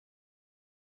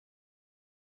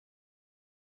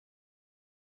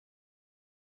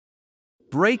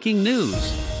Breaking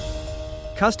news!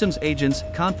 Customs agents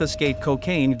confiscate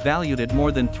cocaine valued at more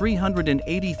than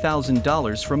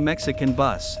 $380,000 from Mexican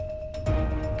bus.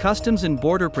 Customs and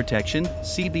Border Protection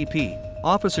 (CBP)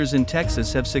 officers in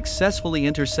Texas have successfully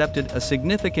intercepted a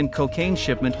significant cocaine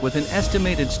shipment with an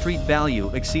estimated street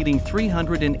value exceeding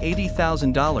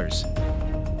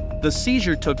 $380,000. The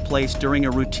seizure took place during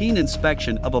a routine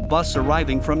inspection of a bus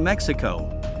arriving from Mexico.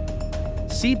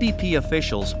 CBP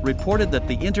officials reported that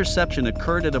the interception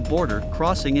occurred at a border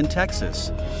crossing in Texas.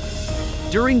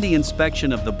 During the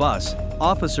inspection of the bus,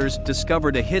 officers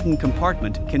discovered a hidden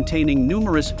compartment containing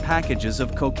numerous packages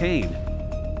of cocaine.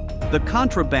 The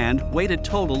contraband weighed a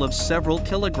total of several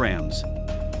kilograms.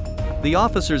 The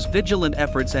officers' vigilant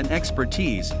efforts and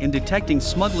expertise in detecting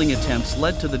smuggling attempts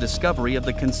led to the discovery of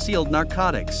the concealed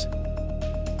narcotics.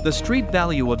 The street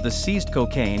value of the seized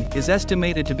cocaine is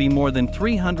estimated to be more than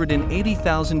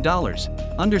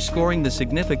 $380,000, underscoring the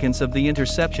significance of the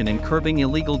interception in curbing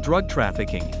illegal drug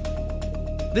trafficking.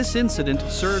 This incident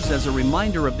serves as a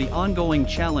reminder of the ongoing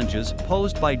challenges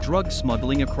posed by drug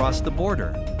smuggling across the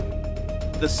border.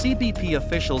 The CBP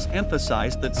officials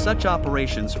emphasized that such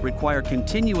operations require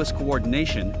continuous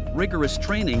coordination, rigorous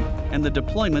training, and the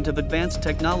deployment of advanced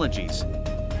technologies.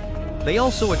 They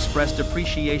also expressed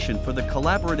appreciation for the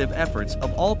collaborative efforts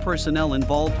of all personnel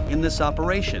involved in this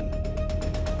operation.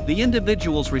 The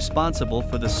individuals responsible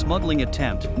for the smuggling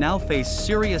attempt now face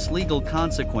serious legal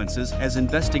consequences as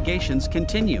investigations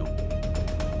continue.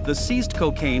 The seized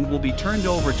cocaine will be turned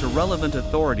over to relevant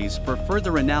authorities for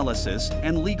further analysis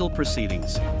and legal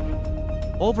proceedings.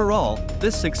 Overall,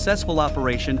 this successful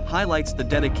operation highlights the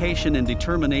dedication and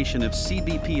determination of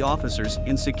CBP officers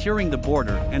in securing the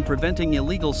border and preventing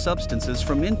illegal substances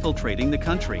from infiltrating the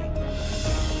country.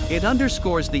 It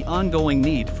underscores the ongoing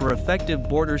need for effective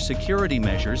border security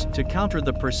measures to counter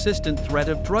the persistent threat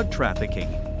of drug trafficking.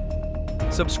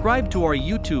 Subscribe to our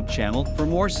YouTube channel for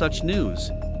more such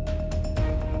news.